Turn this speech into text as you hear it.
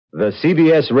The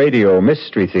CBS Radio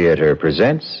Mystery Theater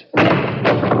presents...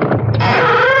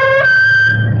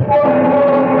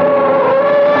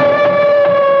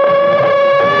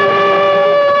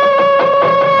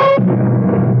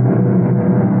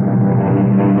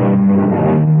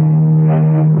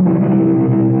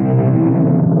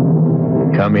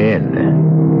 Come in.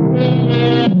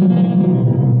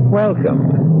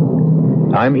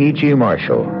 Welcome. I'm E.G.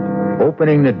 Marshall,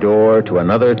 opening the door to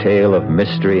another tale of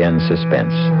mystery and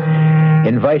suspense,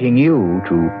 inviting you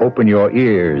to open your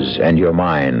ears and your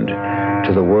mind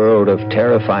to the world of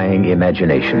terrifying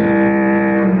imagination.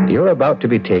 You're about to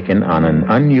be taken on an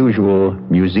unusual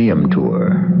museum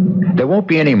tour. There won't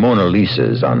be any Mona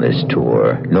Lisas on this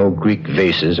tour, no Greek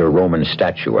vases or Roman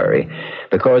statuary,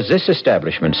 because this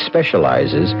establishment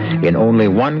specializes in only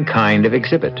one kind of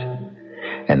exhibit.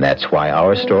 And that's why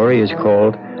our story is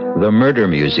called The Murder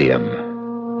Museum.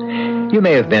 You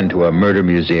may have been to a murder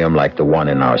museum like the one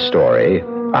in our story,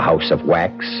 a house of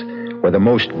wax, where the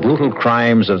most brutal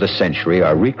crimes of the century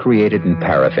are recreated in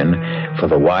paraffin for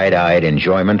the wide-eyed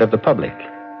enjoyment of the public.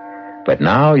 But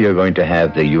now you're going to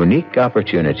have the unique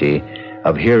opportunity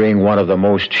of hearing one of the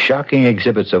most shocking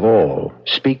exhibits of all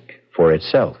speak for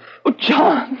itself. Oh,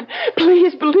 John,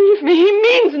 please believe me. He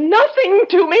means nothing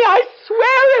to me. I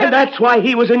swear it. And that's why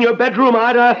he was in your bedroom,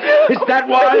 Ida. Is that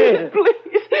why?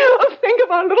 Please. Oh, think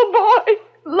of our little boy.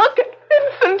 Look at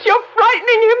Vincent. You're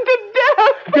frightening him to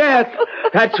death. Death.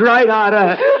 That's right,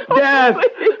 Ida. Death.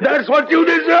 Please. That's what you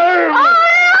deserve.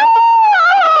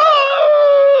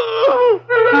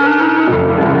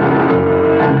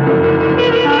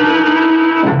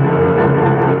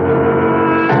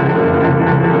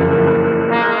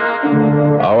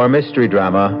 Our mystery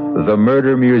drama, The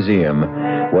Murder Museum,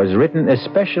 was written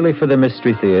especially for the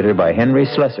Mystery Theater by Henry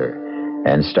Slessor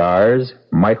and stars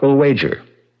Michael Wager.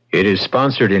 It is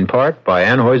sponsored in part by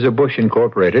Anheuser-Busch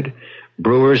Incorporated,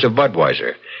 brewers of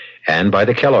Budweiser, and by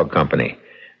the Kellogg Company,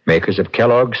 makers of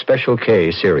Kellogg's Special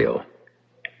K cereal.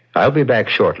 I'll be back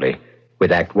shortly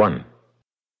with Act One.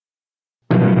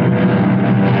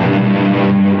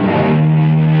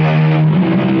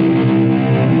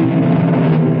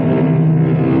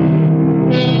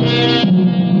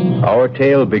 Our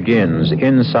tale begins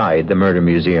inside the Murder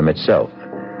Museum itself,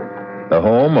 the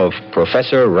home of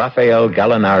Professor Raphael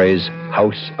Gallinari's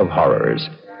House of Horrors.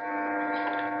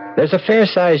 There's a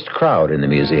fair-sized crowd in the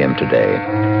museum today.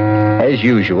 As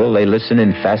usual, they listen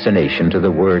in fascination to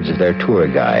the words of their tour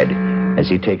guide as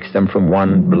he takes them from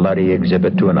one bloody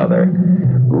exhibit to another,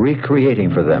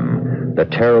 recreating for them the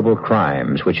terrible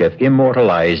crimes which have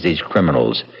immortalized these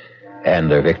criminals and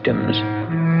their victims.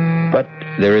 But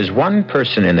there is one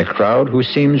person in the crowd who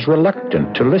seems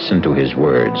reluctant to listen to his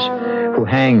words, who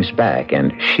hangs back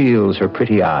and shields her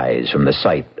pretty eyes from the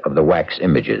sight of the wax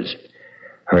images.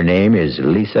 Her name is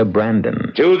Lisa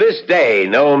Brandon. To this day,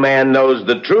 no man knows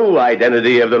the true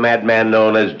identity of the madman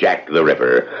known as Jack the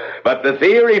Ripper. But the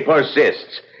theory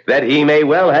persists that he may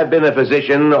well have been a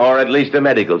physician or at least a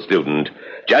medical student,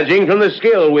 judging from the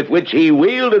skill with which he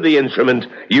wielded the instrument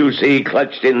you see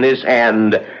clutched in this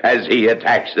hand as he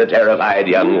attacks the terrified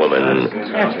young woman.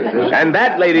 And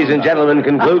that, ladies and gentlemen,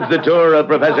 concludes the tour of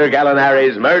Professor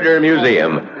Gallinari's Murder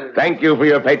Museum. Thank you for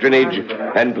your patronage,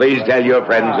 and please tell your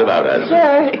friends about us.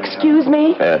 Sir, excuse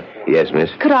me. Yes,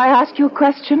 miss? Could I ask you a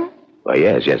question? Well,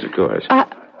 yes, of course.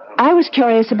 I was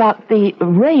curious about the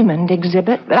Raymond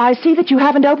exhibit, but I see that you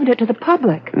haven't opened it to the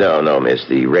public. No, miss.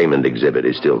 The Raymond exhibit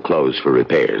is still closed for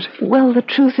repairs. Well, the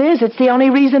truth is, it's the only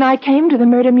reason I came to the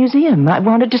Murder Museum. I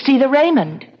wanted to see the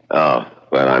Raymond. Oh,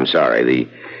 well, I'm sorry. The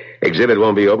exhibit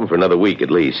won't be open for another week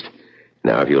at least.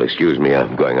 Now, if you'll excuse me,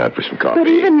 I'm going out for some coffee. But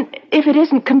even if it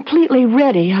isn't completely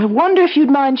ready, I wonder if you'd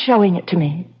mind showing it to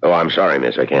me. Oh, I'm sorry,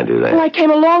 miss. I can't do that. Well, I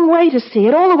came a long way to see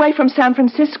it, all the way from San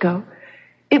Francisco.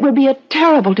 It would be a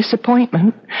terrible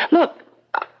disappointment. Look,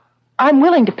 I'm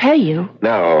willing to pay you.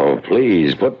 No,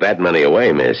 please, put that money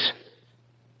away, miss.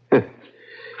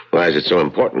 Why is it so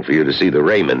important for you to see the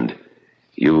Raymond?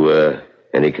 You,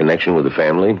 any connection with the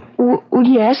family? Well,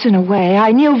 yes, in a way.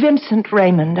 I knew Vincent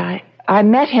Raymond. I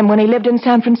met him when he lived in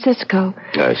San Francisco.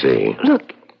 I see.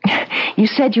 Look, you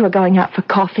said you were going out for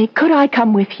coffee. Could I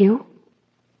come with you?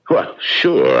 Well,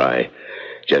 sure. I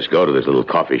just go to this little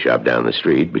coffee shop down the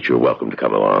street, but you're welcome to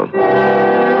come along.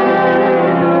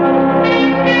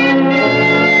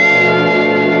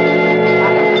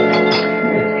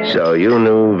 So you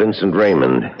knew Vincent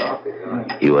Raymond.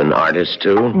 You an artist,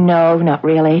 too? No, not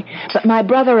really. But my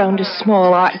brother owned a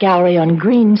small art gallery on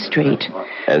Green Street.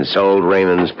 And sold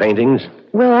Raymond's paintings?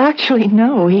 Well, actually,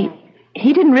 no. He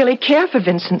he didn't really care for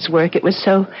Vincent's work. It was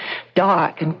so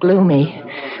dark and gloomy.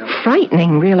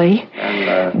 Frightening, really.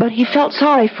 But he felt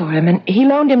sorry for him, and he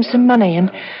loaned him some money,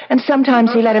 and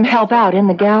sometimes he let him help out in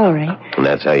the gallery. And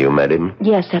that's how you met him?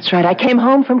 Yes, that's right. I came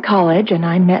home from college, and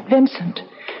I met Vincent.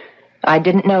 I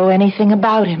didn't know anything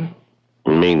about him.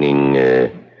 Meaning,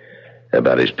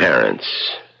 about his parents?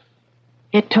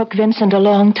 It took Vincent a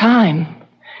long time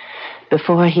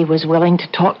before he was willing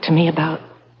to talk to me about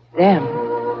them.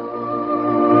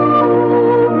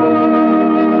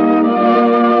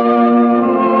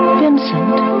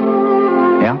 Vincent?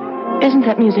 Yeah? Isn't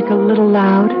that music a little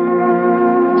loud?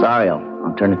 Sorry,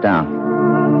 I'll turn it down.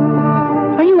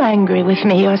 Are you angry with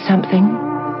me or something?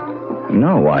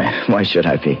 No, why should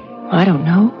I be? I don't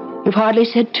know. You've hardly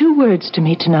said 2 words to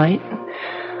me tonight.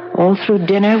 All through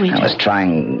dinner, I was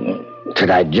trying to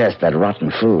digest that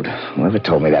rotten food. Whoever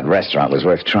told me that restaurant was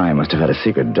worth trying must have had a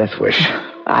secret death wish.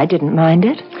 I didn't mind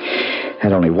it.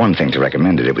 Had only one thing to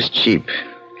recommend it. It was cheap.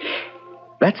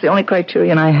 That's the only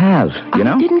criterion I have, you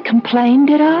know? I didn't complain,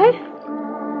 did I?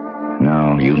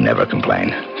 No, you never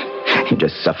complain. You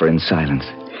just suffer in silence.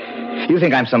 You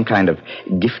think I'm some kind of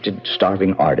gifted,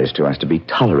 starving artist who has to be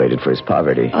tolerated for his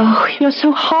poverty. Oh, you're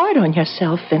so hard on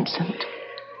yourself, Vincent.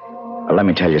 Well, let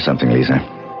me tell you something, Lisa.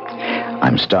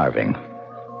 I'm starving,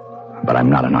 but I'm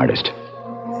not an artist.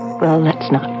 Well,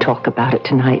 let's not talk about it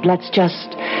tonight. Let's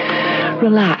just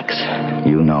relax.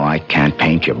 You know I can't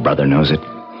paint. Your brother knows it.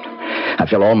 I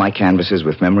fill all my canvases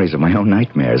with memories of my own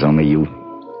nightmares, only you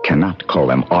cannot call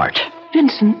them art.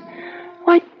 Vincent,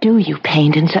 why do you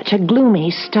paint in such a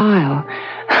gloomy style?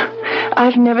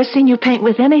 I've never seen you paint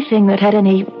with anything that had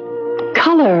any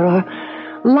color or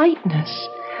lightness.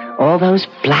 All those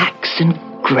blacks and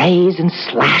grays and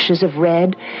slashes of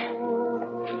red.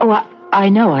 Oh, I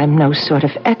know I'm no sort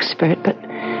of expert, but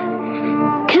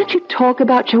can't you talk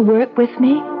about your work with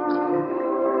me?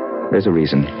 There's a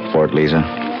reason for it, Lisa.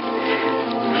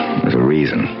 There's a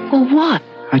reason. Well, what?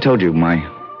 I told you, my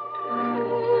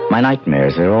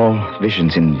nightmares, they're all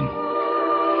visions in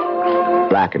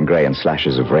black and gray and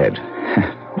slashes of red.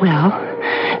 Well,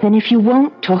 then if you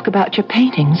won't talk about your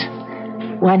paintings,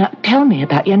 why not tell me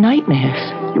about your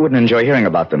nightmares? You wouldn't enjoy hearing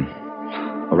about them.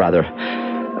 Or rather,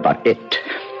 about it.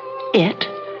 It?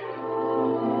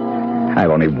 I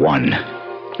have only one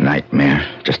nightmare.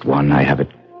 Just one. I have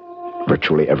it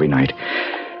virtually every night.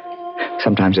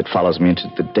 Sometimes it follows me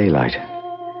into the daylight.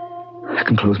 I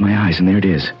can close my eyes, and there it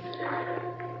is.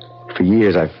 For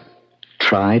years, I've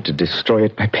tried to destroy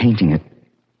it by painting it.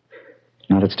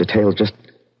 Not its details, just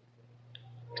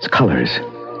its colors.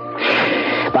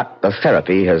 But the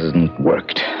therapy hasn't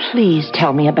worked. Please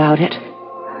tell me about it.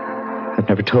 I've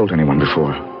never told anyone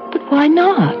before. But why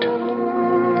not?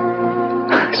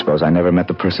 I suppose I never met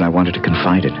the person I wanted to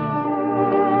confide it.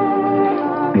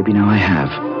 Maybe now I have.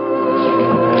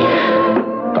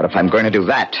 But if I'm going to do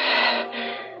that,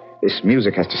 this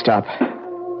music has to stop.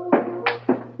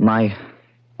 My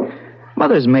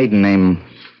mother's maiden name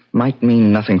might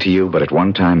mean nothing to you, but at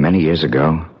one time, many years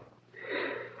ago,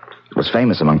 it was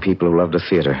famous among people who loved the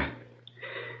theater.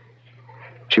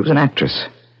 She was an actress.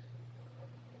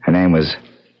 Her name was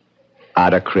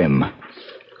Ada Krim.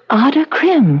 Ada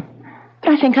Krim?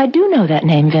 I think I do know that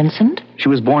name, Vincent. She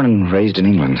was born and raised in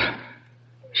England.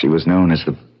 She was known as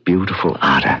the beautiful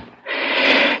Ada.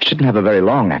 She didn't have a very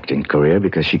long acting career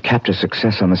because she capped her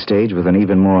success on the stage with an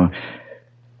even more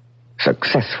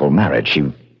successful marriage. She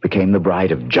became the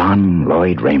bride of John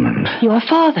Lloyd Raymond. Your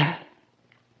father?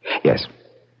 Yes.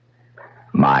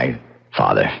 My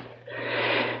father.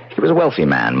 He was a wealthy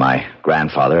man. My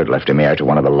grandfather had left him heir to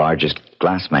one of the largest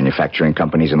glass manufacturing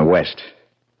companies in the West.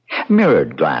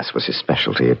 Mirrored glass was his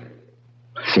specialty. It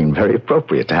seemed very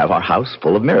appropriate to have our house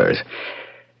full of mirrors.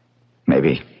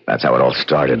 Maybe that's how it all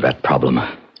started, that problem.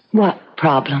 What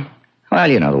problem? Well,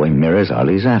 you know the way mirrors are,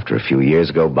 Lisa. After a few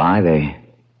years go by, they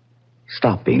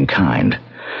stop being kind.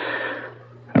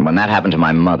 And when that happened to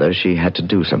my mother, she had to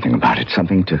do something about it.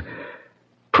 Something to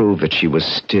prove that she was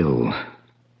still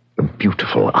the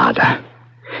beautiful Ada.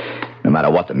 No matter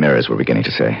what the mirrors were beginning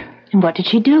to say. And what did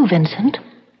she do, Vincent?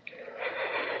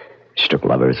 She took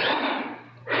lovers.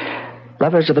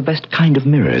 Lovers are the best kind of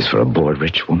mirrors for a bored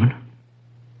rich woman.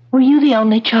 Were you the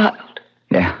only child?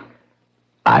 Yeah.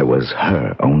 I was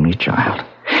her only child.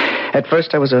 At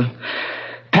first, I was a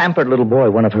pampered little boy,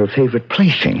 one of her favorite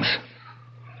playthings.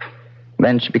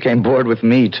 Then she became bored with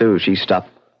me, too. She stopped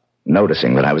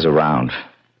noticing that I was around.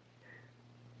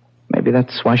 Maybe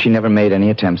that's why she never made any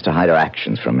attempts to hide her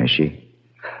actions from me. She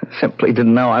simply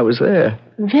didn't know I was there.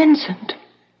 Vincent,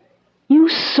 you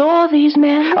saw these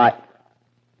men? I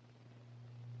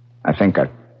think I've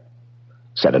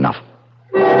said enough.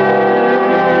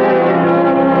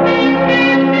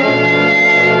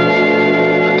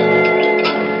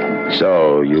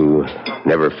 So, you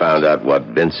never found out what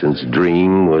Vincent's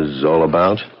dream was all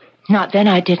about? Not then,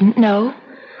 I didn't know.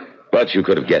 But you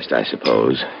could have guessed, I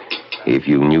suppose, if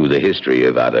you knew the history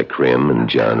of Ada Krim and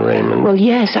John Raymond. Well,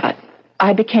 yes,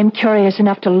 I became curious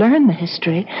enough to learn the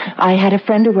history. I had a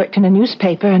friend who worked in a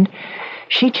newspaper, and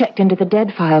she checked into the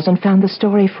dead files and found the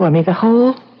story for me, the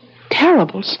whole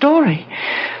terrible story.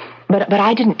 But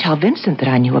I didn't tell Vincent that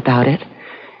I knew about it.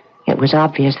 It was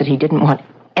obvious that he didn't want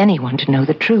anyone to know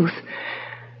the truth.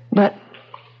 But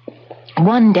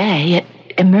one day it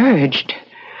emerged.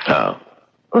 Oh.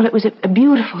 Well, it was a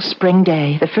beautiful spring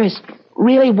day, the first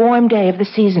really warm day of the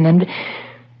season, and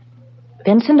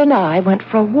Vincent and I went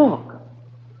for a walk.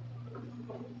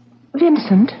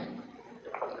 Vincent,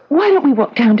 why don't we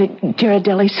walk down to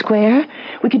Ghirardelli Square?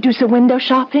 We could do some window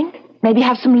shopping, maybe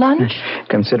have some lunch.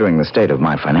 Considering the state of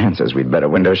my finances, we'd better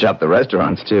window shop the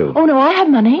restaurants, too. Oh, no, I have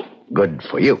money. Good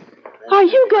for you. Are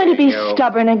you going to be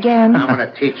stubborn again? I'm going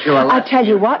to teach you a lesson. I tell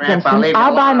you what, Grandpa, Vincent, leave it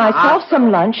I'll buy alone. myself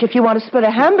some lunch if you want to split a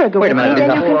hamburger Wait a with me. minute,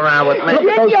 Then you Fool can... around with me.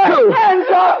 Get your hands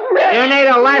off me! You need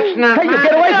a lesson. Hey, you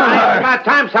get away from her. It's about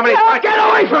time somebody... Get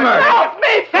away from her! Help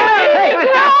me!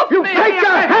 Please, help You me! take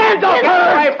your hands off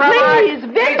her! away from her. Please,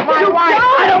 Vincent, my you wife.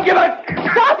 don't! I don't give a...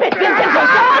 Stop it, Vincent, for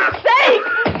God's sake!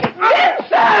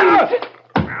 Vincent!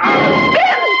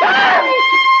 Vincent!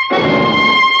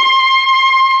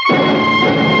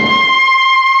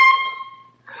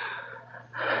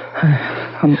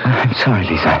 I'm sorry,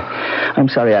 Lisa. I'm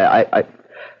sorry. I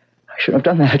shouldn't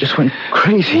have done that. I just went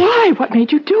crazy. Why? What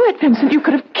made you do it, Vincent? You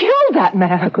could have killed that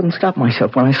man. I couldn't stop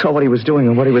myself when I saw what he was doing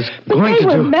and what he was But going they to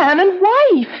were do. man and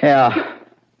wife. Yeah.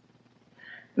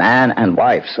 Man and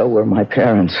wife. So were my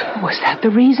parents. Was that the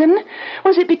reason?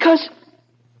 Was it because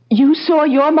you saw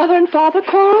your mother and father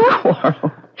quarrel?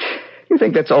 Quarrel. You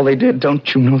think that's all they did?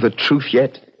 Don't you know the truth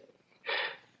yet?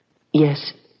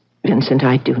 Yes, Vincent,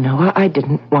 I do know. I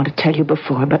didn't want to tell you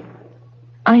before, but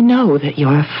I know that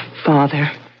your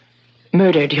father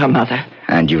murdered your mother.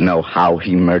 And you know how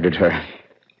he murdered her.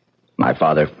 My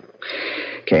father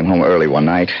came home early one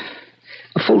night.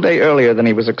 A full day earlier than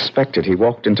he was expected. He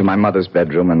walked into my mother's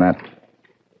bedroom, and that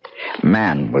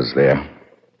man was there.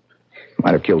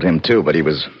 Might have killed him, too, but he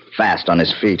was fast on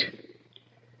his feet.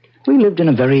 We lived in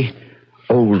a very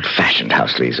old-fashioned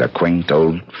house, Lisa. Quaint,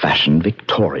 old-fashioned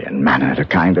Victorian manner. The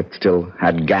kind that still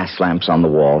had gas lamps on the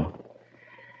wall.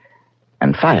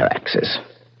 And fire axes.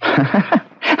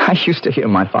 I used to hear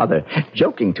my father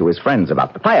joking to his friends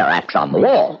about the fire axe on the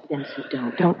wall.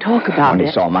 Vincent, don't talk about When it.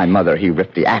 he saw my mother, he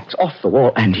ripped the axe off the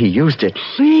wall, and he used it.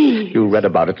 Please. You read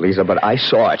about it, Lisa, but I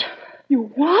saw it.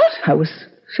 You what? I was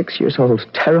 6 years old,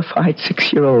 terrified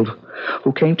 6-year-old,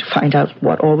 who came to find out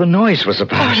what all the noise was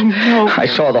about. Oh, no. I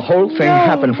saw the whole thing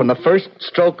happen from the first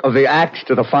stroke of the axe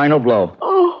to the final blow.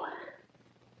 Oh.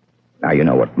 Now you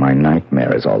know what my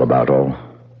nightmare is all about, all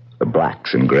the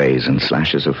blacks and grays and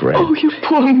slashes of red. Oh, you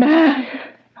poor man.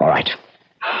 All right.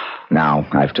 Now,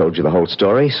 I've told you the whole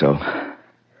story, so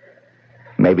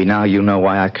maybe now you know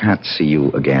why I can't see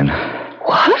you again.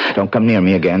 What? Don't come near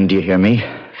me again, do you hear me?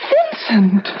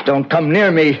 Vincent. Don't come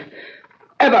near me.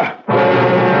 Ever.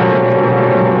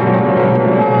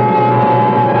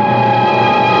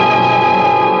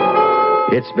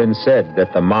 It's been said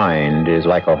that the mind is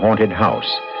like a haunted house,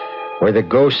 where the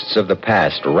ghosts of the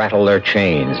past rattle their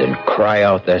chains and cry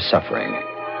out their suffering.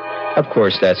 Of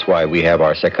course, that's why we have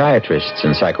our psychiatrists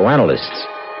and psychoanalysts,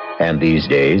 and these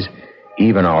days,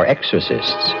 even our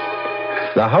exorcists.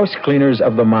 The house cleaners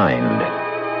of the mind.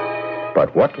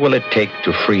 But what will it take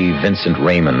to free Vincent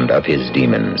Raymond of his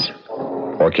demons?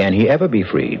 Or can he ever be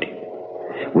freed?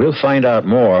 We'll find out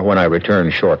more when I return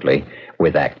shortly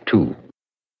with Act 2.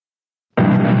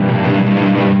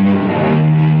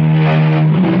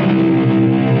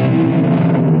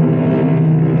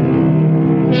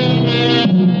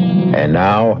 And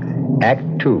now, Act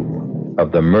 2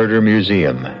 of The Murder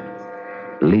Museum.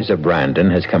 Lisa Brandon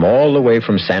has come all the way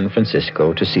from San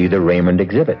Francisco to see the Raymond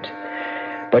exhibit.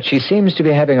 But she seems to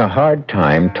be having a hard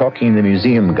time talking the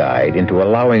museum guide into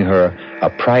allowing her a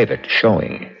private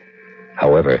showing.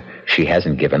 However, she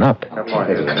hasn't given up.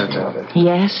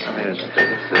 Yes.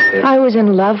 I was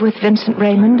in love with Vincent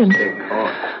Raymond, and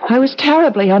I was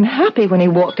terribly unhappy when he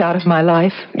walked out of my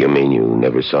life. You mean you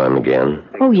never saw him again?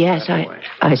 Oh, yes,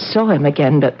 I saw him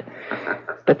again, but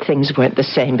things weren't the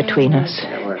same between us.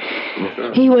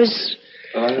 He was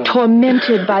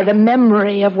tormented by the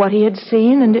memory of what he had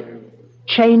seen, and it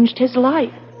changed his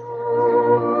life.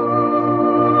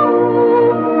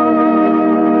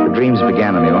 The dreams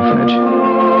began in the orphanage.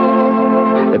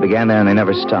 They began there and they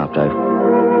never stopped.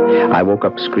 I woke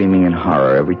up screaming in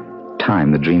horror every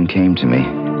time the dream came to me.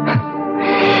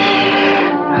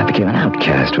 I became an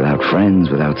outcast, without friends,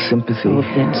 without sympathy. Oh,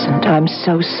 Vincent, I'm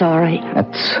so sorry.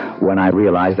 That's when I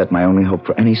realized that my only hope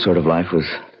for any sort of life was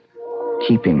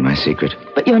keeping my secret.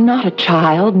 But you're not a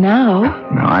child now.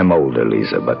 No, I'm older,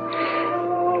 Lisa, but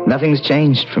nothing's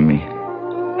changed for me.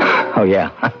 Oh,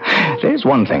 yeah. There's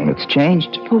one thing that's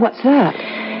changed. Well, what's that?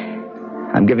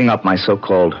 I'm giving up my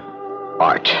so-called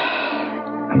art.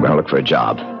 I'm going to look for a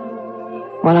job.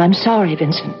 Well, I'm sorry,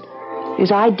 Vincent.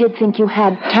 Because I did think you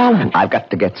had talent. I've got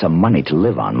to get some money to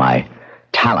live on. My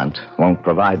talent won't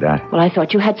provide that. Well, I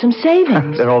thought you had some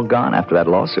savings. They're all gone after that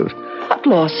lawsuit. What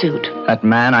lawsuit? That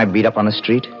man I beat up on the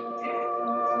street,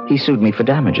 he sued me for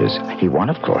damages. He won,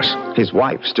 of course. His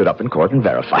wife stood up in court and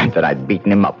verified that I'd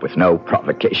beaten him up with no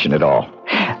provocation at all.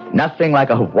 Nothing like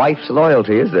a wife's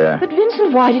loyalty, is there? But,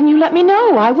 Vincent, why didn't you let me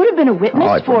know? I would have been a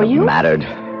witness for you. It mattered.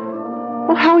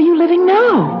 Well, how are you living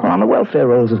now? Well, on the welfare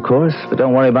rolls, of course, but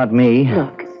don't worry about me.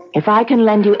 Look, if I can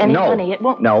lend you any money, it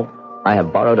won't... No, I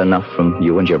have borrowed enough from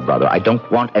you and your brother. I don't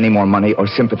want any more money or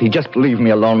sympathy. Just leave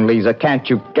me alone, Lisa. Can't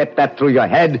you get that through your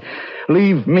head?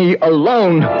 Leave me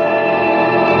alone.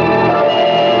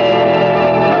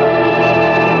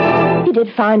 He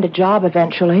did find a job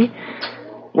eventually,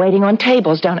 waiting on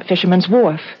tables down at Fisherman's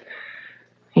Wharf.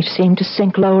 He seemed to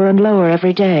sink lower and lower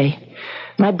every day.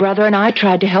 My brother and I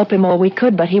tried to help him all we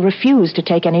could, but he refused to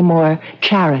take any more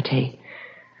charity.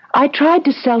 I tried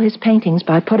to sell his paintings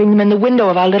by putting them in the window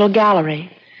of our little gallery.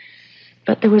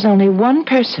 But there was only one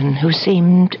person who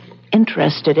seemed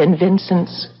interested in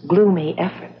Vincent's gloomy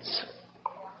efforts.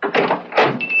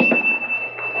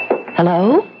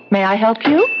 Hello? May I help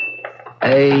you?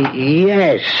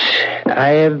 Yes. I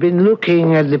have been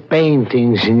looking at the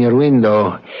paintings in your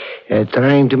window,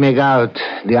 trying to make out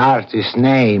the artist's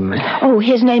name. Oh,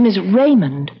 his name is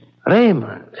Raymond.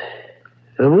 Raymond?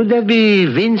 Would that be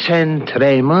Vincent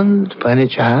Raymond, by any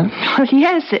chance? Oh,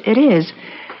 yes, it is.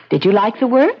 Did you like the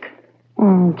work?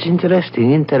 It's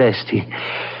interesting.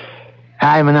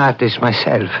 I'm an artist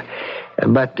myself.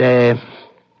 But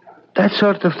that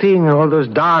sort of thing, all those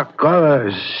dark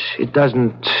colors, it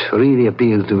doesn't really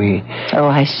appeal to me. Oh,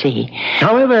 I see.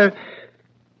 However,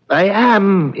 I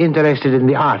am interested in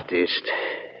the artist.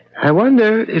 I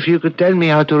wonder if you could tell me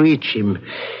how to reach him.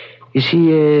 Is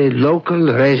he a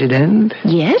local resident?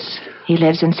 Yes, he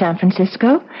lives in San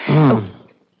Francisco. Oh,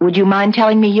 would you mind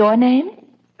telling me your name?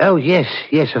 Oh, yes,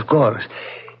 of course.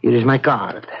 Here is my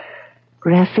card.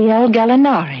 Raphael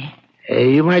Gallinari.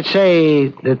 You might say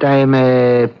that I am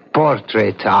a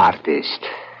portrait artist.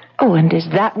 Oh, and is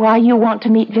that why you want to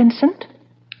meet Vincent?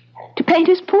 To paint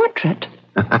his portrait?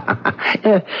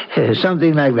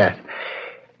 Something like that.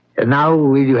 Now,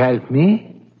 will you help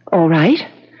me? All right.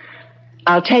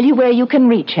 I'll tell you where you can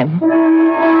reach him. Who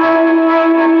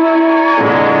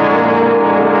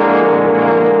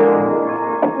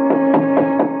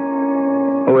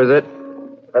is it?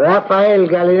 Raphael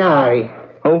Gallinari.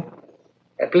 Who?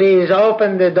 Please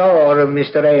open the door,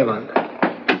 Mr. Raymond.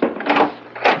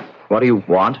 What do you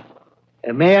want?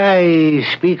 May I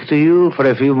speak to you for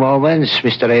a few moments,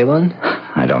 Mr. Raymond?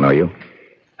 I don't know you.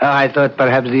 I thought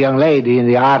perhaps the young lady in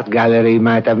the art gallery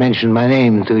might have mentioned my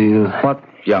name to you. What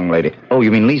young lady? Oh,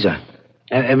 you mean Lisa?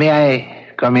 May I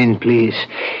come in, please?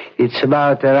 It's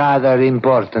about a rather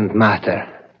important matter.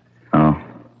 Oh.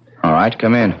 All right,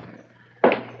 come in.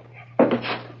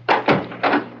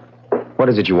 What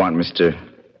is it you want, Mr...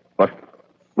 What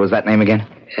was that name again?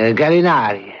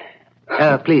 Gallinari.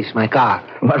 Please, my card.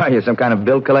 What are you, some kind of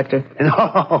bill collector?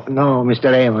 No,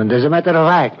 Mr. Raymond. As a matter of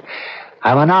fact,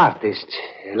 I'm an artist,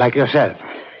 like yourself.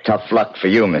 Tough luck for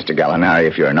you, Mr. Gallinari,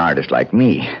 if you're an artist like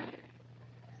me.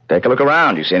 Take a look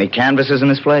around. You see any canvases in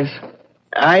this place?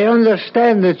 I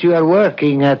understand that you are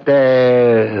working at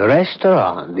a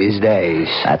restaurant these days.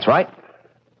 That's right.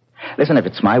 Listen, if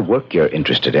it's my work you're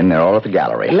interested in, they're all at the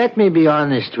gallery. Let me be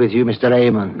honest with you, Mr.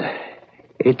 Raymond.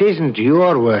 It isn't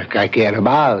your work I care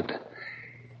about.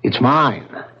 It's mine.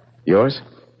 Yours?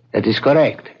 That is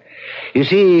correct. You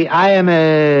see, I am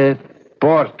a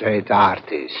portrait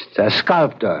artist, a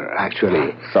sculptor,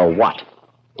 actually. So what?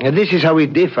 This is how we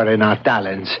differ in our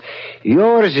talents.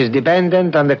 Yours is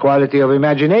dependent on the quality of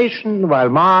imagination, while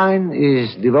mine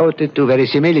is devoted to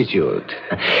verisimilitude.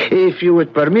 If you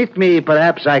would permit me,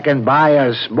 perhaps I can buy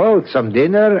us both some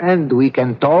dinner and we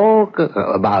can talk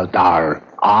about our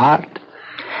art.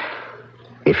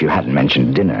 If you hadn't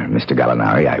mentioned dinner, Mr.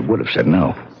 Gallinari, I would have said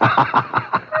no.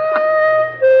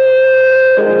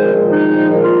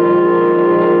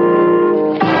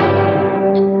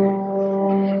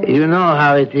 You know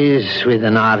how it is with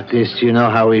an artist. You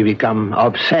know how we become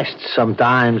obsessed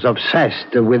sometimes,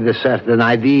 obsessed with a certain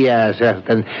idea, a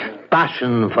certain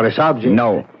passion for a subject.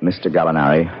 No, Mr.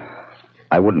 Gallinari.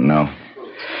 I wouldn't know.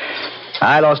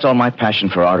 I lost all my passion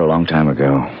for art a long time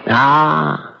ago.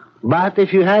 But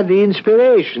if you had the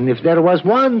inspiration, if there was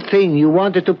one thing you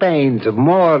wanted to paint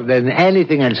more than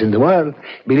anything else in the world,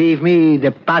 believe me,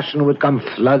 the passion would come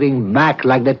flooding back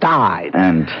like the tide.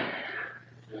 And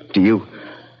do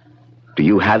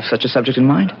you have such a subject in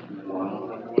mind?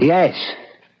 Yes,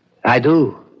 I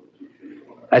do.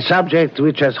 A subject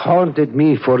which has haunted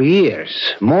me for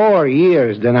years, more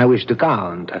years than I wish to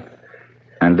count.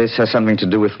 And this has something to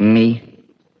do with me?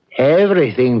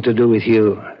 Everything to do with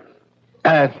you.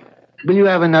 Will you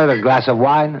have another glass of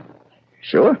wine?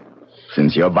 Sure,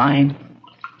 since you're buying.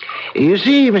 You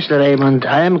see, Mr. Raymond,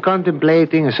 I am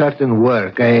contemplating a certain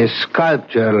work, a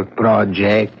sculpture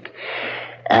project,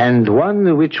 and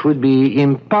one which would be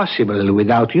impossible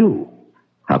without you.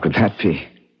 How could that be?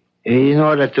 In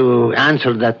order to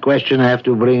answer that question, I have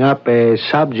to bring up a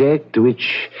subject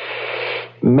which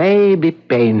may be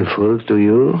painful to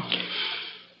you.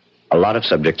 A lot of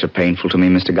subjects are painful to me,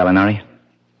 Mr. Gallinari.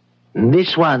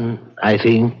 This one, I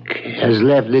think, has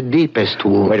left the deepest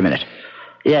wound. Wait a minute.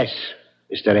 Yes,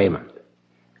 Mr. Raymond.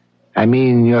 I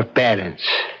mean your parents.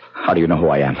 How do you know who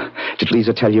I am? Did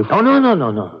Lisa tell you? Oh, no.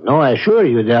 No, I assure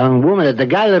you, the young woman at the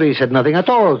gallery said nothing at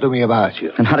all to me about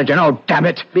you. And how did you know, damn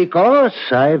it? Because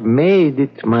I've made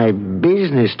it my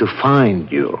business to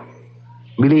find you.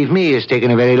 Believe me, it's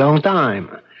taken a very long time.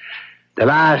 The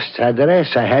last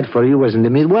address I had for you was in the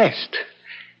Midwest.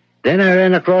 Then I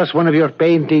ran across one of your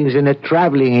paintings in a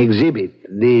traveling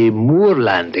exhibit, the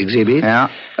Moorland exhibit.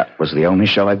 Yeah, that was the only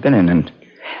show I've been in, and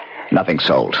nothing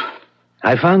sold.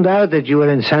 I found out that you were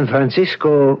in San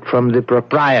Francisco from the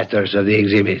proprietors of the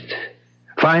exhibit.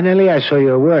 Finally, I saw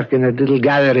your work in a little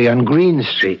gallery on Green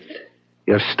Street.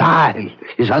 Your style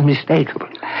is unmistakable.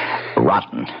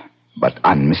 Rotten, but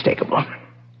unmistakable.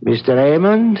 Mr.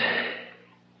 Raymond,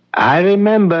 I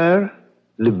remember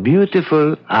the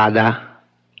beautiful Ada.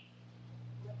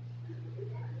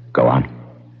 Go on.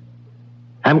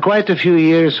 I'm quite a few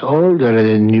years older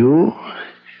than you.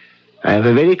 I have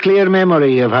a very clear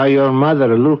memory of how your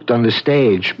mother looked on the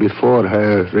stage before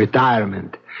her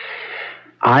retirement.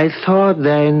 I thought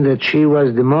then that she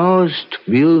was the most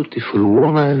beautiful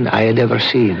woman I had ever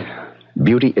seen.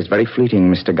 Beauty is very fleeting,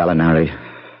 Mr. Gallinari.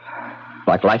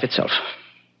 Like life itself.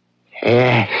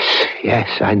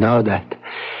 Yes, I know that.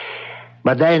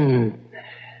 But then,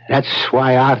 that's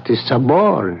why artists are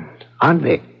born, aren't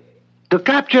they? To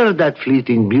capture that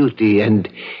fleeting beauty and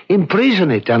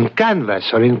imprison it on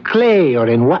canvas or in clay or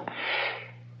in what?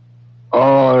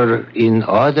 Or in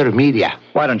other media.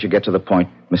 Why don't you get to the point,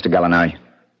 Mr. Gallinari?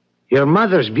 Your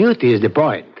mother's beauty is the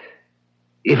point.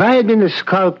 If I had been the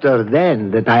sculptor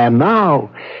then that I am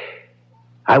now,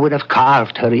 I would have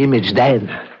carved her image then.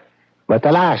 But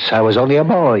alas, I was only a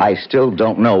boy. I still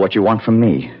don't know what you want from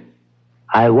me.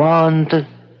 I want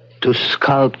to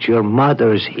sculpt your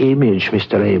mother's image,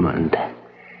 Mr. Raymond.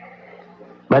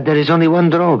 But there is only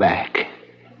one drawback.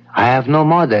 I have no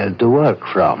model to work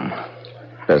from.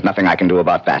 There's nothing I can do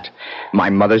about that.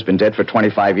 My mother's been dead for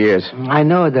 25 years. I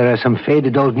know there are some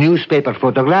faded old newspaper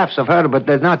photographs of her, but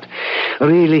they're not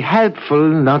really helpful,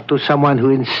 not to someone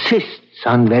who insists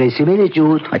on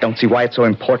verisimilitude. I don't see why it's so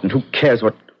important. Who cares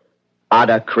what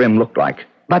Ada Krim looked like?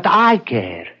 But I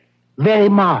care. Very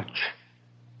much.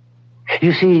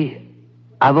 You see,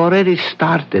 I've already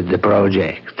started the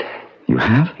project. You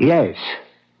have? Yes.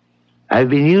 I've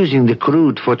been using the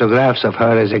crude photographs of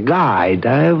her as a guide.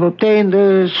 I've obtained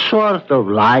a sort of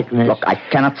likeness. Look, I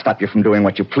cannot stop you from doing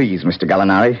what you please, Mr.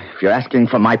 Gallinari. If you're asking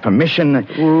for my permission...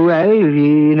 Well,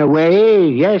 in a way,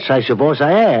 yes, I suppose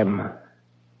I am.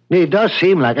 It does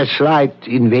seem like a slight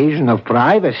invasion of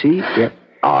privacy. Yeah.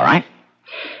 All right.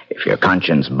 If your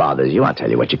conscience bothers you, I'll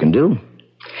tell you what you can do.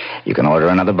 You can order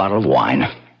another bottle of wine.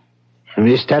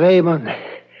 Mr. Raymond,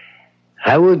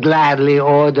 I would gladly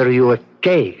order you a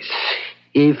case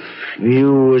if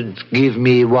you would give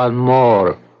me one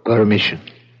more permission.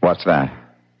 What's that?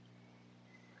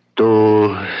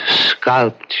 To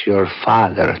sculpt your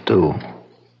father, too.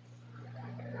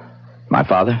 My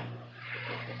father?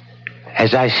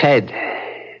 As I said,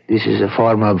 this is a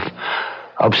form of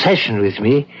obsession with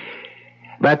me.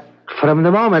 But from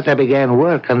the moment I began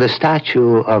work on the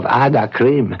statue of Ada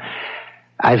Krim,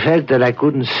 I felt that I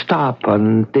couldn't stop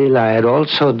until I had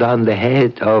also done the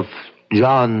head of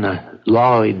John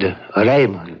Lloyd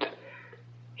Raymond.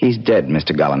 He's dead,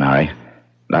 Mr. Gallinari.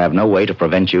 I have no way to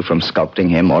prevent you from sculpting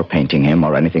him or painting him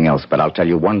or anything else, but I'll tell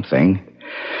you one thing.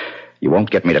 You won't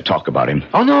get me to talk about him.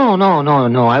 Oh,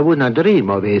 no. I would not dream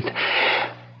of it.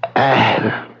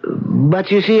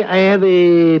 But you see, I have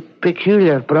a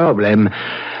peculiar problem.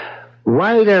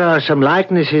 While there are some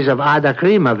likenesses of Ada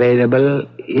Krim available,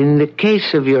 in the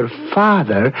case of your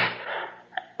father,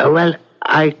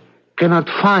 I cannot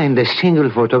find a single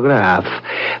photograph.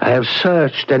 I have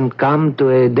searched and come to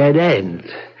a dead end.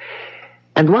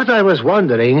 And what I was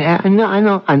wondering,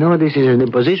 I know this is an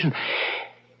imposition.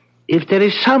 If there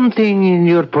is something in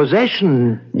your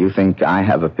possession... You think I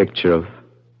have a picture of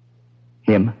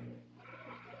him?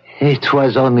 It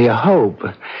was only a hope.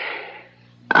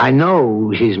 I know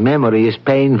his memory is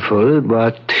painful,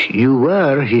 but you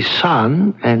were his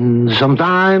son, and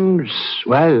sometimes,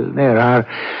 there are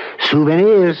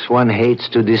souvenirs one hates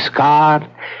to discard.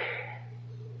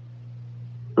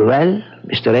 Well,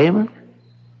 Mr. Raymond?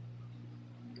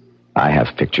 I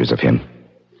have pictures of him.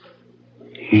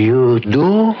 You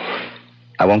do?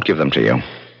 I won't give them to you.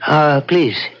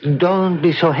 Please, don't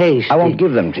be so hasty. I won't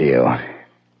give them to you.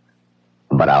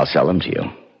 But I'll sell them to you.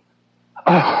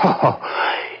 Oh,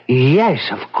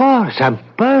 yes, of course. I'm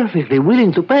perfectly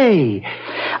willing to pay.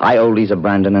 I owe Lisa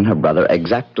Brandon and her brother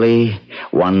exactly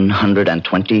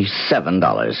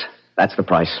 $127. That's the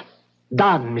price.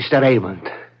 Done, Mr. Raymond.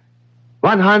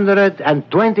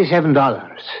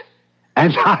 $127.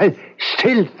 And I'll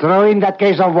still throw in that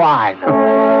case of wine.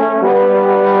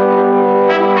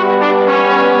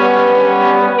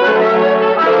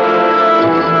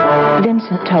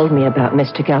 Vincent told me about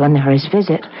Mr. Gallinari's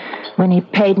visit when he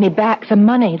paid me back the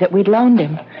money that we'd loaned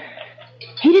him.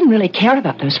 He didn't really care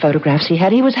about those photographs he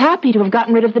had. He was happy to have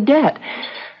gotten rid of the debt.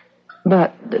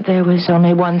 But there was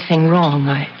only one thing wrong.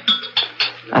 I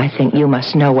think you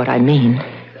must know what I mean.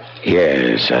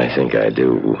 Yes, I think I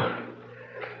do.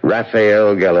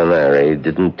 Raphael Gallinari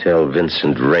didn't tell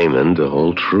Vincent Raymond the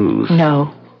whole truth.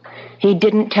 No, he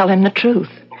didn't tell him the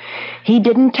truth. He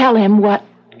didn't tell him what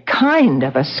kind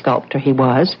of a sculptor he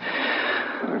was,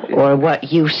 or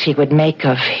what use he would make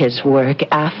of his work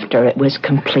after it was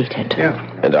completed. Yeah.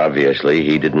 And obviously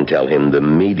he didn't tell him the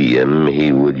medium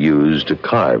he would use to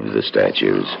carve the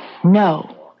statues. No.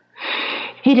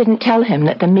 He didn't tell him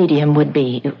that the medium would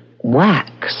be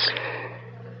wax.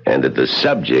 And that the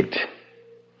subject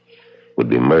would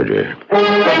be murder.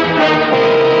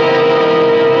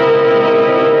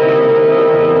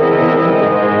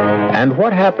 And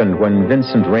what happened when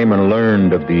Vincent Raymond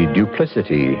learned of the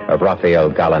duplicity of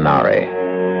Raphael Gallinari?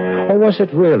 Or was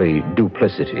it really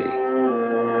duplicity?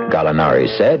 Gallinari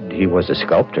said he was a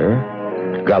sculptor.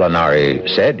 Gallinari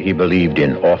said he believed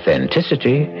in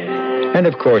authenticity. And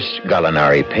of course,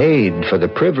 Gallinari paid for the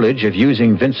privilege of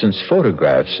using Vincent's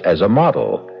photographs as a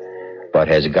model. But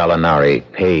has Gallinari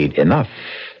paid enough?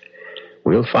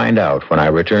 We'll find out when I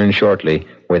return shortly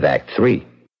with Act 3.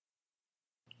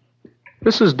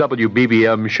 This is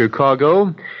WBBM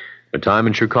Chicago. The time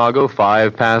in Chicago,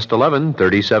 5 past 11,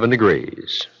 37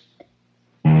 degrees.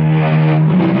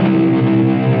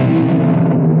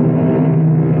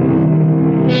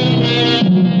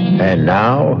 And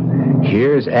now,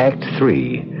 here's Act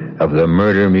 3 of The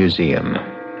Murder Museum.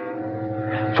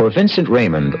 For Vincent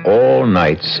Raymond, all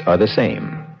nights are the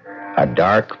same. A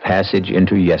dark passage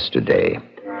into yesterday.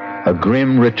 A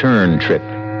grim return trip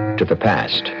to the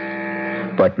past.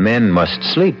 But men must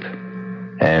sleep,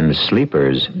 and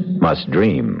sleepers must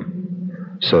dream.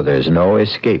 So there's no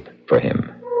escape for him.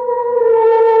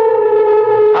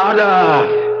 Ada!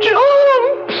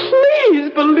 John,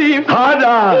 please believe me.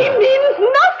 Ada! He means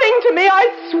nothing to me, I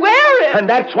swear it. And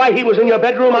that's why he was in your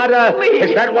bedroom, Ada? Please.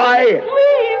 Is that why?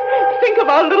 Please, think of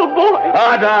our little boy.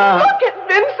 Ada! Look at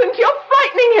Vincent, you're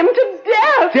frightening him to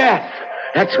death. Death!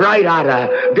 That's right, Ada.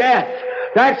 Death!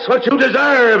 That's what you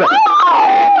deserve!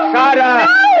 Oh, Ada! no.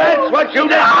 That's what you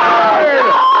deserve!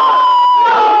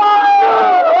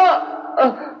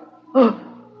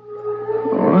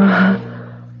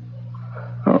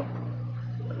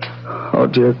 Oh,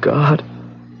 dear God.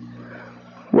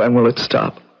 When will it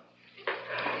stop?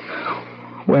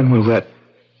 When will that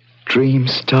dream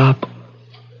stop?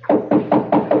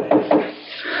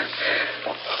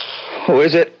 Who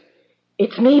is it?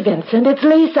 It's me, Vincent. It's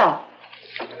Lisa.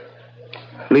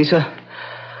 Lisa?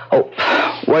 Oh,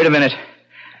 wait a minute.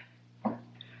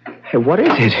 Hey, what is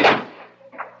it?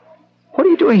 What are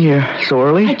you doing here so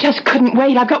early? I just couldn't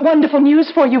wait. I've got wonderful news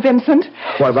for you, Vincent.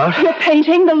 What about? Your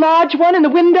painting, the large one in the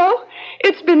window,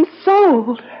 it's been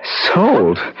sold.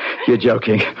 Sold? You're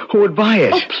joking. Who would buy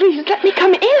it? Oh, please, let me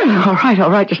come in. All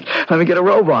right. Just let me get a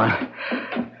robe on.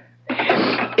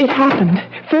 It happened.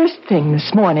 First thing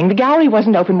this morning, the gallery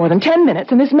wasn't open more than 10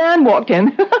 minutes, and this man walked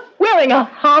in wearing a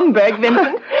Homburg,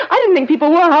 Vincent. I didn't think people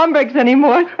wore Homburgs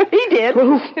anymore. He did.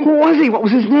 Well, who was he? What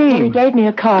was his name? He gave me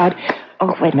a card.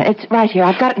 Oh, wait a minute. It's right here.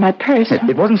 I've got it in my purse.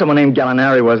 It wasn't someone named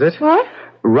Gallinari, was it? What?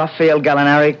 Raphael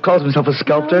Gallinari calls himself a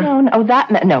sculptor?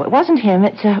 No, it wasn't him.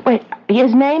 It's, wait,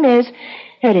 his name is,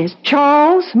 here it is,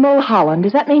 Charles Mulholland.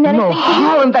 Does that mean anything?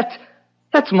 Mulholland,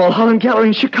 that's Mulholland Gallery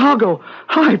in Chicago.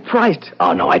 High priced.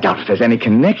 Oh, no, I doubt if there's any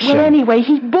connection. Well, anyway,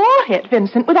 he bought it,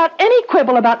 Vincent, without any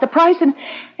quibble about the price, and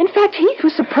in fact, he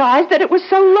was surprised that it was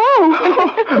so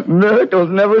low. Miracles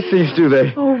never cease, do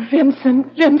they? Oh,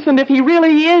 Vincent, if he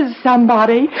really is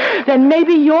somebody, then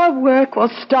maybe your work will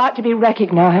start to be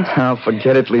recognized. Oh,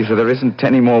 forget it, Lisa. There isn't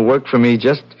any more work for me.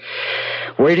 Just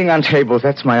waiting on tables.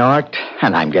 That's my art,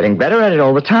 and I'm getting better at it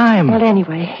all the time. Well,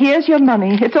 anyway, here's your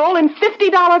money. It's all in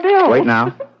 $50 bills. Wait now.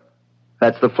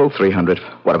 That's the full $300.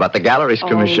 What about the gallery's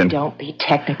commission? Oh, don't be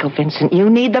technical, Vincent. You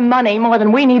need the money more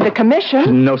than we need the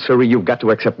commission. No, sirree, you've got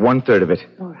to accept 1/3 of it.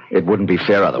 All right. It wouldn't be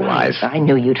fair otherwise. I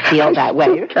knew you'd feel that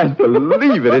way. I can't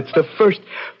believe it. It's the first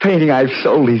painting I've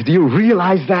sold, Lisa. Do you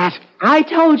realize that? I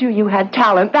told you you had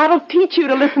talent. That'll teach you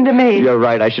to listen to me. You're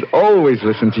right. I should always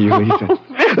listen to you, Lisa.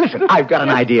 Listen, I've got an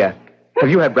idea.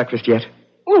 Have you had breakfast yet?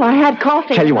 Well, I had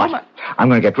coffee. Tell you what, I'm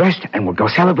going to get dressed and we'll go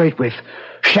celebrate with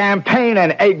champagne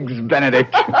and eggs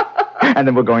Benedict. And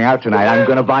then we're going out tonight. I'm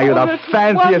going to buy you the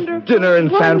fanciest dinner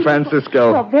in San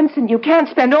Francisco. Well, Vincent, you can't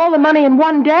spend all the money in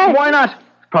one day. Why not?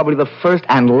 Probably the first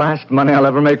and last money I'll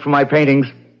ever make for my paintings.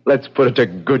 Let's put it to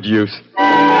good use.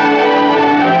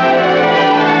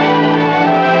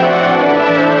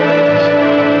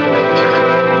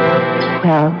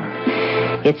 Well,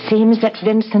 it seems that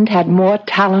Vincent had more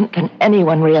talent than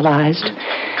anyone realized.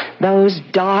 Those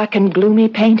dark and gloomy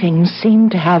paintings seemed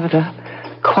to have the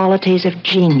qualities of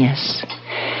genius.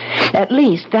 At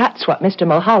least that's what Mr.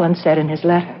 Mulholland said in his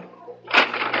letter.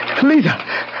 Lisa,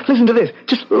 listen to this.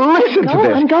 Just listen to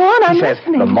this. Go on, I'm listening.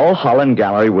 listening. The Mulholland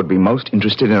Gallery would be most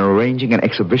interested in arranging an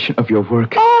exhibition of your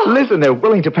work. Oh. Listen, they're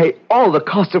willing to pay all the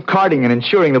costs of carding and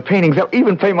insuring the paintings. They'll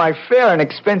even pay my fare and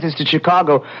expenses to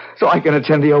Chicago so I can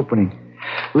attend the opening.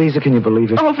 Lisa, can you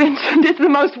believe it? Oh, Vincent, it's the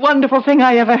most wonderful thing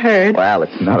I ever heard. Well,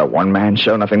 it's not a one-man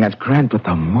show, nothing that grand, but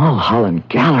the Mulholland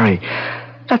Gallery.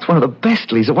 That's one of the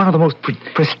best, Lisa, one of the most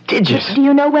prestigious. Do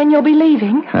you know when you'll be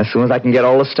leaving? As soon as I can get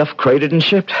all the stuff crated and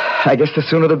shipped. I guess the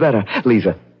sooner the better.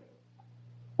 Lisa,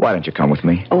 why don't you come with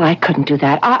me? Oh, I couldn't do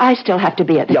that. I still have to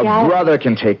be at the Your gallery. brother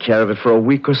can take care of it for a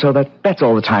week or so. That's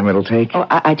all the time it'll take. Oh,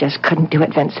 I just couldn't do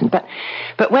it, Vincent.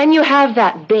 But when you have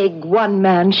that big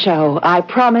one-man show, I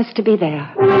promise to be there.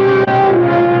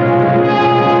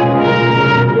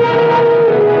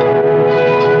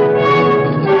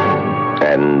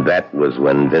 And that was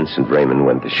when Vincent Raymond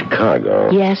went to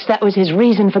Chicago. Yes, that was his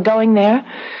reason for going there.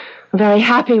 A very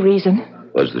happy reason.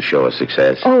 Was the show a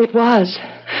success? Oh, it was.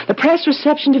 The press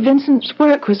reception to Vincent's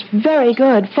work was very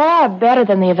good, far better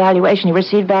than the evaluation he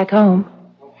received back home.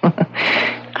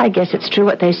 I guess it's true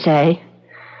what they say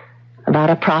about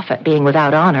a prophet being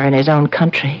without honor in his own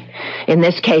country, in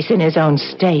this case, in his own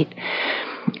state.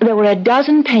 There were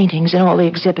 12 paintings in all the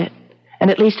exhibit,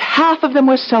 and at least half of them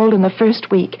were sold in the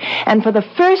first week. And for the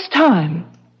first time,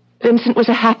 Vincent was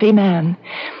a happy man.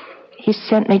 He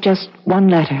sent me just one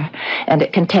letter, and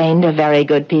it contained a very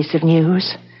good piece of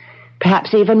news.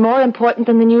 Perhaps even more important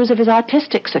than the news of his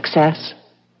artistic success.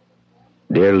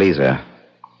 Dear Lisa,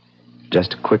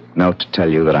 just a quick note to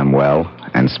tell you that I'm well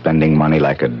and spending money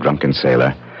like a drunken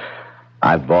sailor.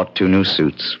 I've bought 2 new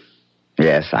suits.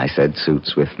 Yes, I said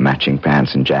suits with matching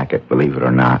pants and jacket, believe it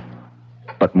or not.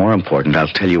 But more important, I'll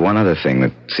tell you one other thing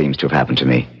that seems to have happened to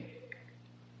me.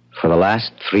 For the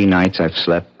last 3 nights, I've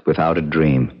slept without a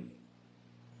dream.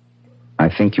 I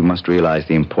think you must realize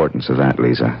the importance of that,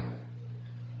 Lisa.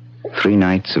 3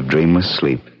 nights of dreamless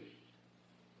sleep.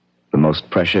 The most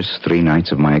precious 3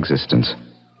 nights of my existence.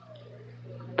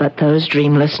 But those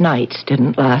dreamless nights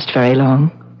didn't last very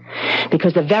long.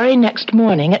 Because the very next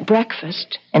morning at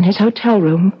breakfast in his hotel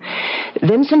room,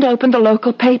 Vincent opened the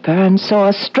local paper and saw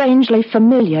a strangely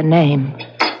familiar name.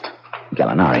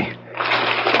 Gallinari.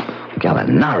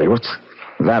 Gallinari? What's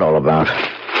that all about?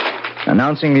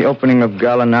 Announcing the opening of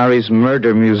Gallinari's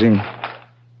Murder Museum.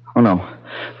 Oh, no.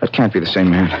 That can't be the same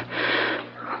man.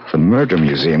 The Murder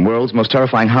Museum, world's most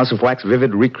terrifying house of wax,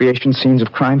 vivid recreation scenes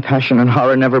of crime, passion, and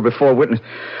horror never before witnessed.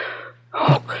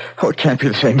 Oh, it can't be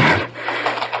the same man.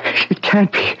 It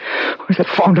can't be. Where's that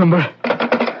phone number?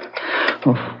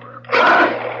 Oh.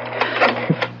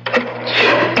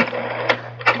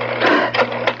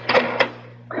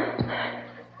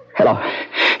 Hello.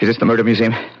 Is this the Murder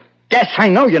Museum? Yes, I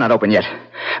know you're not open yet.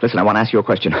 Listen, I want to ask you a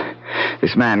question.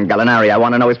 This man, Gallinari, I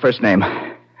want to know his first name.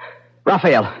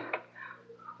 Raphael.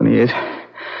 When he is.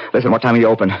 Listen, what time are you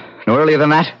open? No earlier than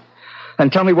that? Then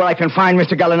tell me where I can find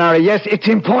Mr. Gallinari. Yes, it's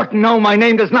important. No, my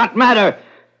name does not matter.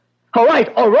 All right,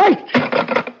 all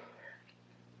right.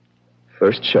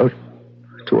 First show,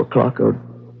 2 o'clock. Oh,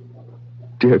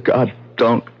 dear God,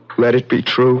 don't let it be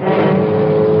true.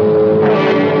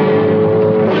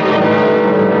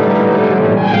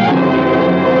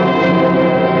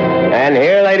 And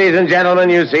here, ladies and gentlemen,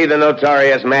 you see the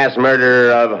notorious mass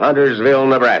murderer of Huntersville,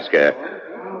 Nebraska,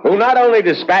 who not only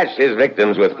dispatched his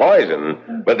victims with poison,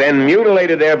 but then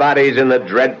mutilated their bodies in the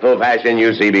dreadful fashion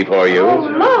you see before you.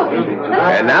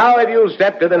 And now, if you'll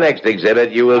step to the next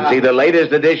exhibit, you will see the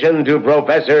latest addition to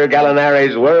Professor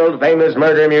Gallinari's world-famous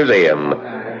murder museum.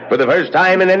 For the first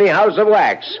time in any house of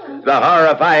wax, the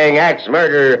horrifying axe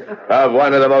murder of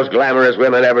one of the most glamorous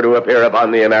women ever to appear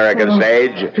upon the American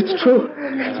stage. It's true.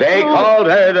 They called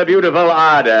her the beautiful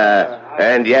Ada.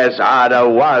 And yes, Ada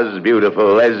was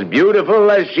beautiful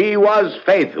as she was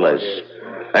faithless.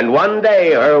 And one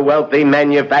day, her wealthy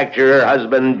manufacturer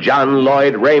husband, John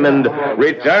Lloyd Raymond,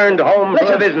 returned home from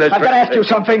a business I've got to ask you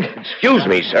something. Excuse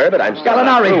me, sir, but I'm still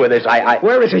not Gallinari. through with this.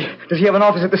 Where is he? Does he have an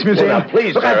office at this museum? Well, now,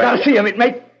 please, Look, sir, I've got to see him.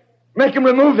 Make him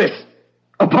remove this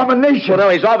abomination. Well, no,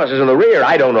 his office is in the rear.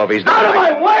 I don't know if he's... Out of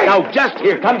my way! Now, just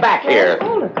here. Come back here.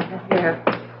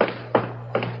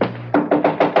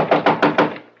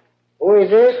 Who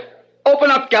is it? Open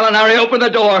up, Gallinari. Open the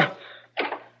door.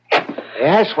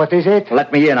 Yes, what is it?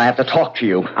 Let me in. I have to talk to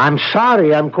you. I'm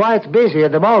sorry, I'm quite busy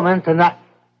at the moment, and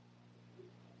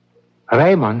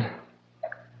Raymond?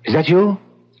 Is that you?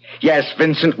 Yes,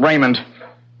 Vincent Raymond.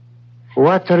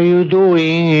 What are you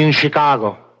doing in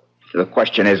Chicago? The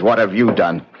question is, what have you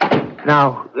done?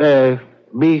 Now,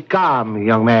 be calm,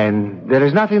 young man. There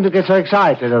is nothing to get so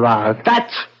excited about.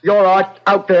 That's your art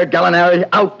out there, Gallinari,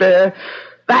 out there.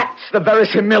 That's the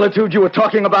verisimilitude you were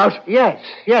talking about. Yes,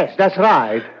 that's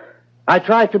right. I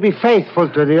try to be faithful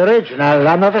to the original.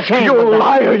 I'm not ashamed You of that.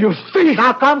 liar, you thief!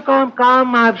 Now,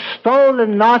 come. I've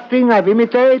stolen nothing. I've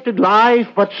imitated life,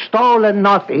 but stolen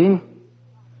nothing.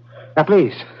 Now,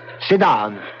 please, sit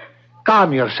down.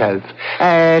 Calm yourself.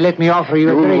 Let me offer you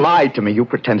a You drink. lied to me. You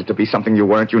pretended to be something you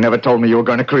weren't. You never told me you were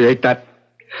going to create that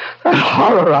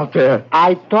horror out there.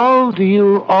 I told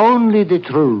you only the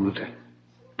truth.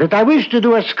 That I wish to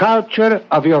do a sculpture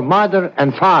of your mother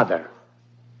and father.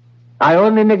 I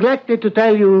only neglected to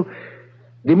tell you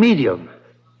the medium.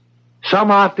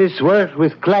 Some artists work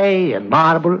with clay and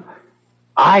marble.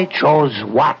 I chose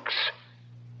wax.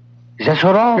 Is that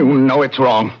so wrong? You know it's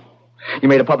wrong. You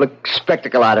made a public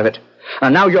spectacle out of it.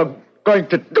 And now you're going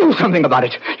to do something about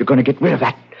it. You're going to get rid of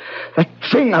that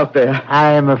thing out there.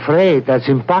 I am afraid that's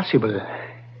impossible.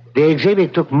 The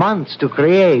exhibit took months to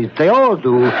create. They all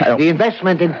do. The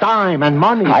investment in time and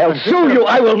money. I'll sue you.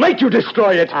 I will make you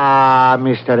destroy it. Ah,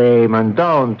 Mr. Raymond,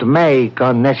 don't make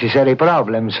unnecessary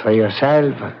problems for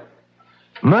yourself.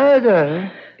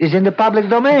 Murder is in the public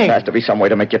domain. There has to be some way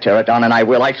to make you tear it down, and I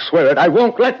will. I swear it. I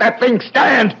won't let that thing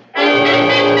stand.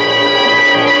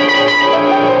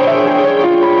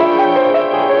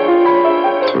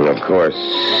 Of course,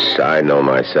 I know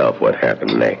myself what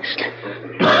happened next.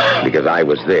 Because I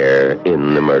was there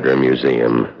in the murder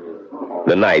museum.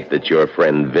 The night that your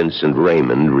friend Vincent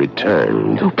Raymond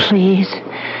returned. Oh, please.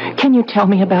 Can you tell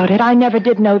me about it? I never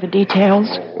did know the details.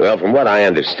 Well, from what I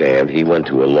understand, he went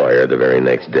to a lawyer the very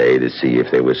next day to see if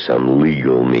there was some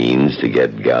legal means to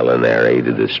get Gallinari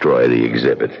to destroy the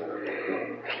exhibit.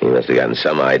 He must have gotten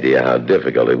some idea how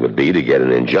difficult it would be to get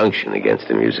an injunction against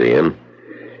the museum.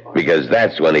 Because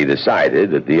that's when he decided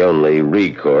that the only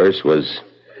recourse was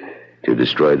to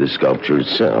destroy the sculpture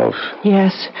itself.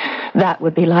 Yes, that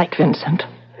would be like Vincent.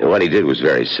 And what he did was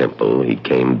very simple. He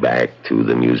came back to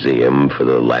the museum for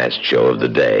the last show of the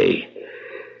day.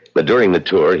 But during the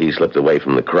tour, he slipped away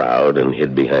from the crowd and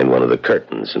hid behind one of the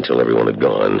curtains until everyone had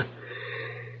gone.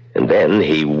 And then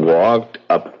he walked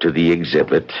up to the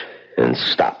exhibit and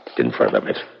stopped in front of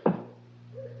it.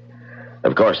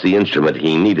 Of course, the instrument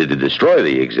he needed to destroy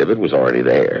the exhibit was already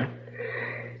there.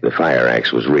 The fire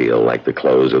axe was real, like the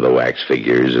clothes of the wax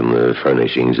figures and the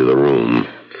furnishings of the room.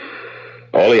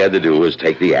 All he had to do was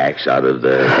take the axe out of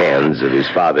the hands of his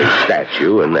father's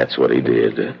statue, and that's what he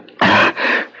did.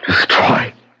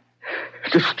 Destroy.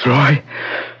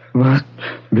 Must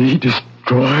be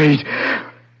destroyed.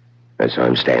 I saw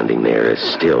him standing there, as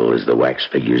still as the wax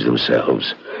figures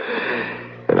themselves.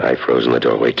 And I froze in the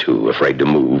doorway, too, afraid to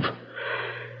move.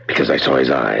 Because I saw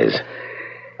his eyes.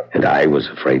 And I was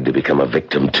afraid to become a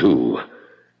victim, too.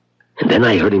 And then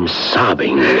I heard him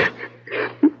sobbing.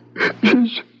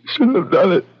 Shouldn't have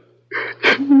done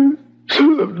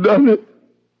it.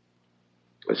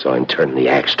 I saw him turn the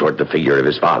axe toward the figure of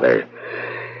his father.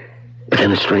 But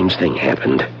then a strange thing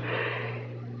happened.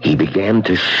 He began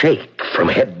to shake from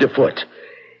head to foot.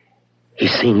 He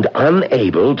seemed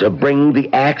unable to bring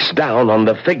the axe down on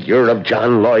the figure of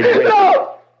John Lloyd Wayne. No!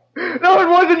 No, it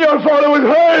wasn't your fault. It was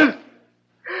hers.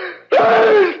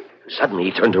 Hers. Suddenly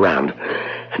he turned around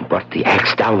and brought the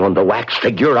axe down on the wax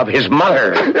figure of his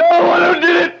mother. You're one who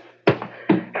did it.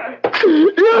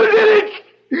 You did it.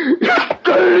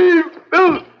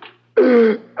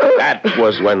 That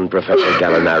was when Professor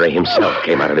Gallinari himself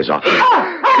came out of his office.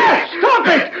 Stop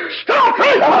it! Stop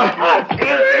it!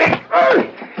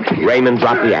 Raymond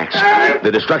dropped the axe.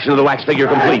 The destruction of the wax figure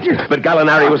complete. But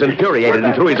Gallinari was infuriated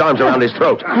and threw his arms around his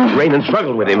throat. Raymond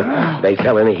struggled with him. They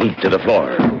fell in a heap to the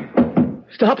floor.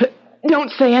 Stop it.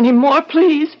 Don't say any more,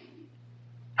 please.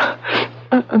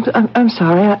 I'm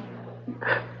sorry.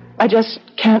 I just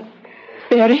can't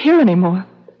bear to hear any more.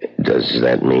 Does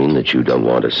that mean that you don't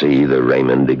want to see the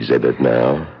Raymond exhibit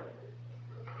now?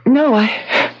 No,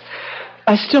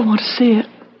 I still want to see it.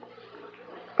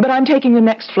 But I'm taking the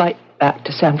next flight back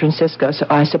to San Francisco, so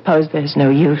I suppose there's no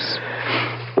use.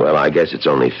 Well, I guess it's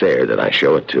only fair that I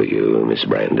show it to you, Miss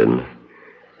Brandon,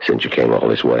 since you came all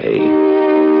this way.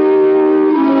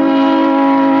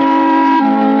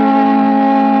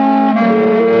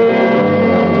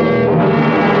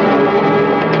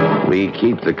 We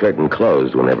keep the curtain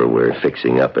closed whenever we're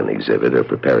fixing up an exhibit or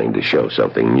preparing to show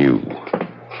something new.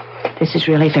 This is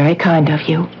really very kind of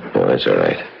you. Oh, that's all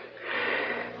right.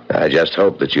 I just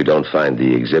hope that you don't find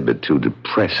the exhibit too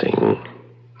depressing.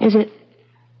 Is it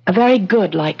a very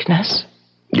good likeness?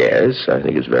 Yes, I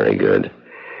think it's very good.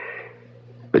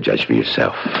 But judge for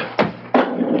yourself.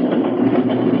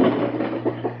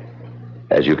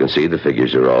 As you can see, the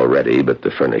figures are all ready, but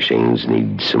the furnishings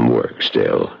need some work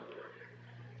still.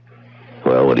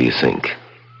 Well, what do you think?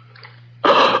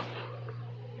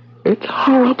 It's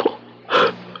horrible.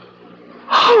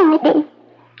 Horrible.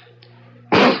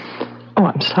 Oh,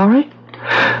 I'm sorry.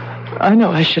 I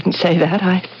know I shouldn't say that.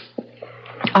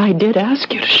 I did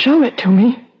ask you to show it to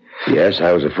me. Yes,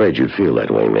 I was afraid you'd feel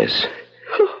that way, miss.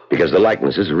 Because the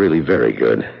likenesses are really very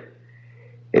good.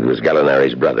 It was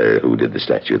Gallinari's brother who did the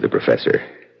statue of the professor.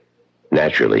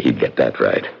 Naturally, he'd get that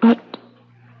right. But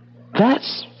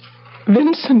that's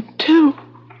Vincent, too.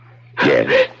 Yes.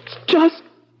 It's just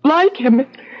like him.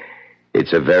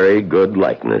 It's a very good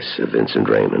likeness of Vincent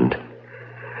Raymond.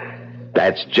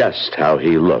 That's just how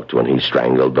he looked when he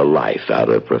strangled the life out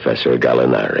of Professor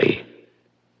Gallinari.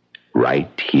 Right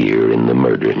here in the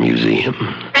Murder Museum.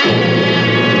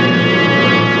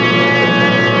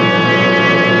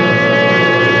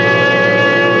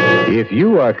 If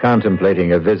you are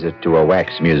contemplating a visit to a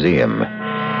wax museum,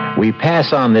 we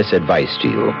pass on this advice to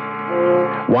you.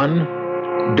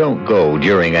 1, don't go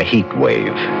during a heat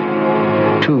wave.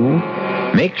 2,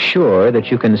 make sure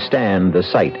that you can stand the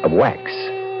sight of wax.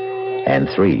 And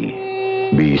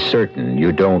 3, be certain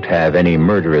you don't have any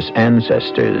murderous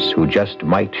ancestors who just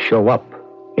might show up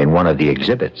in one of the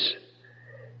exhibits.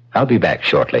 I'll be back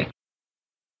shortly.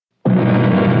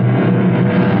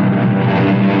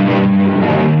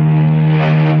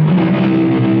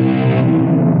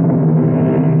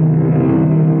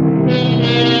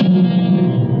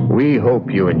 We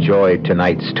hope you enjoyed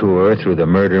tonight's tour through the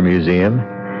Murder Museum.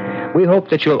 We hope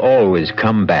that you'll always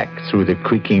come back through the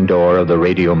creaking door of the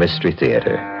Radio Mystery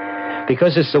Theater,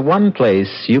 because it's the one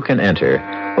place you can enter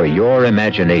where your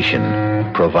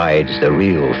imagination provides the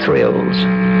real thrills.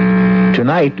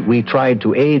 Tonight, we tried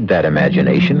to aid that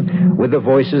imagination with the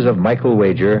voices of Michael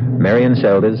Wager, Marion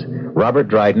Seldes, Robert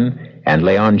Dryden, and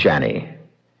Leon Janney.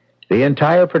 The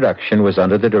entire production was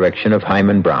under the direction of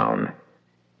Hyman Brown.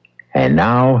 And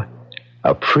now,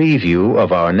 a preview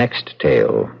of our next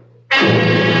tale.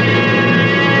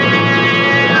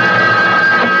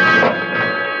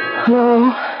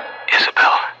 Hello?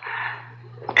 Isabel,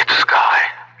 it's Sky.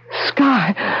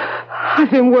 Sky,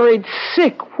 I've been worried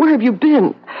sick. Where have you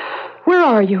been? Where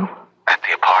are you? At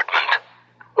the apartment.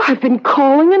 Well, I've been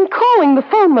calling and calling. The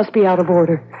phone must be out of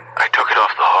order. I took it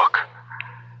off the hook.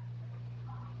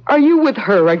 Are you with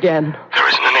her again? There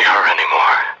isn't any her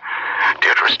anymore.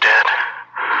 Deirdre's dead.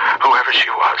 Whoever she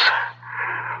was.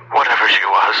 Whatever she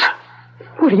was.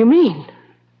 What do you mean?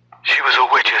 She was a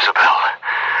witch, Isabel.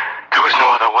 There was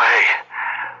no other way.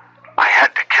 I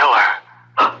had to kill her.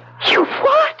 You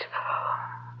what?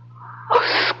 Oh,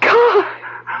 Sky.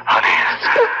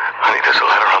 Honey, there's a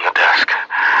letter on the desk.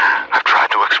 I've tried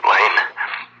to explain.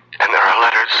 And there are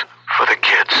letters for the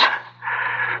kids.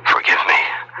 Forgive me.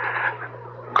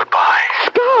 Goodbye.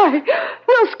 Sky!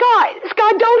 No, Sky!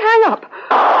 Sky, don't hang up!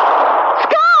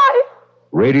 Sky!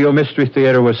 Radio Mystery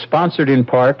Theater was sponsored in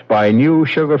part by new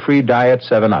sugar-free Diet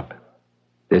 7-Up.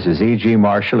 This is E.G.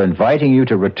 Marshall inviting you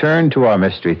to return to our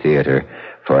Mystery Theater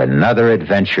for another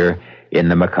adventure in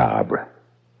the macabre.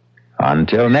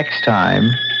 Until next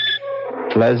time,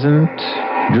 pleasant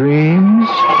dreams.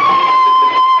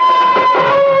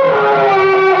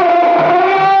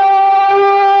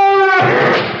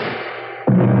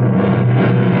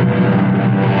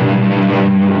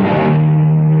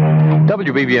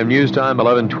 WBBM News Time,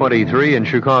 11:23 in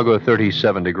Chicago,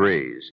 37 degrees.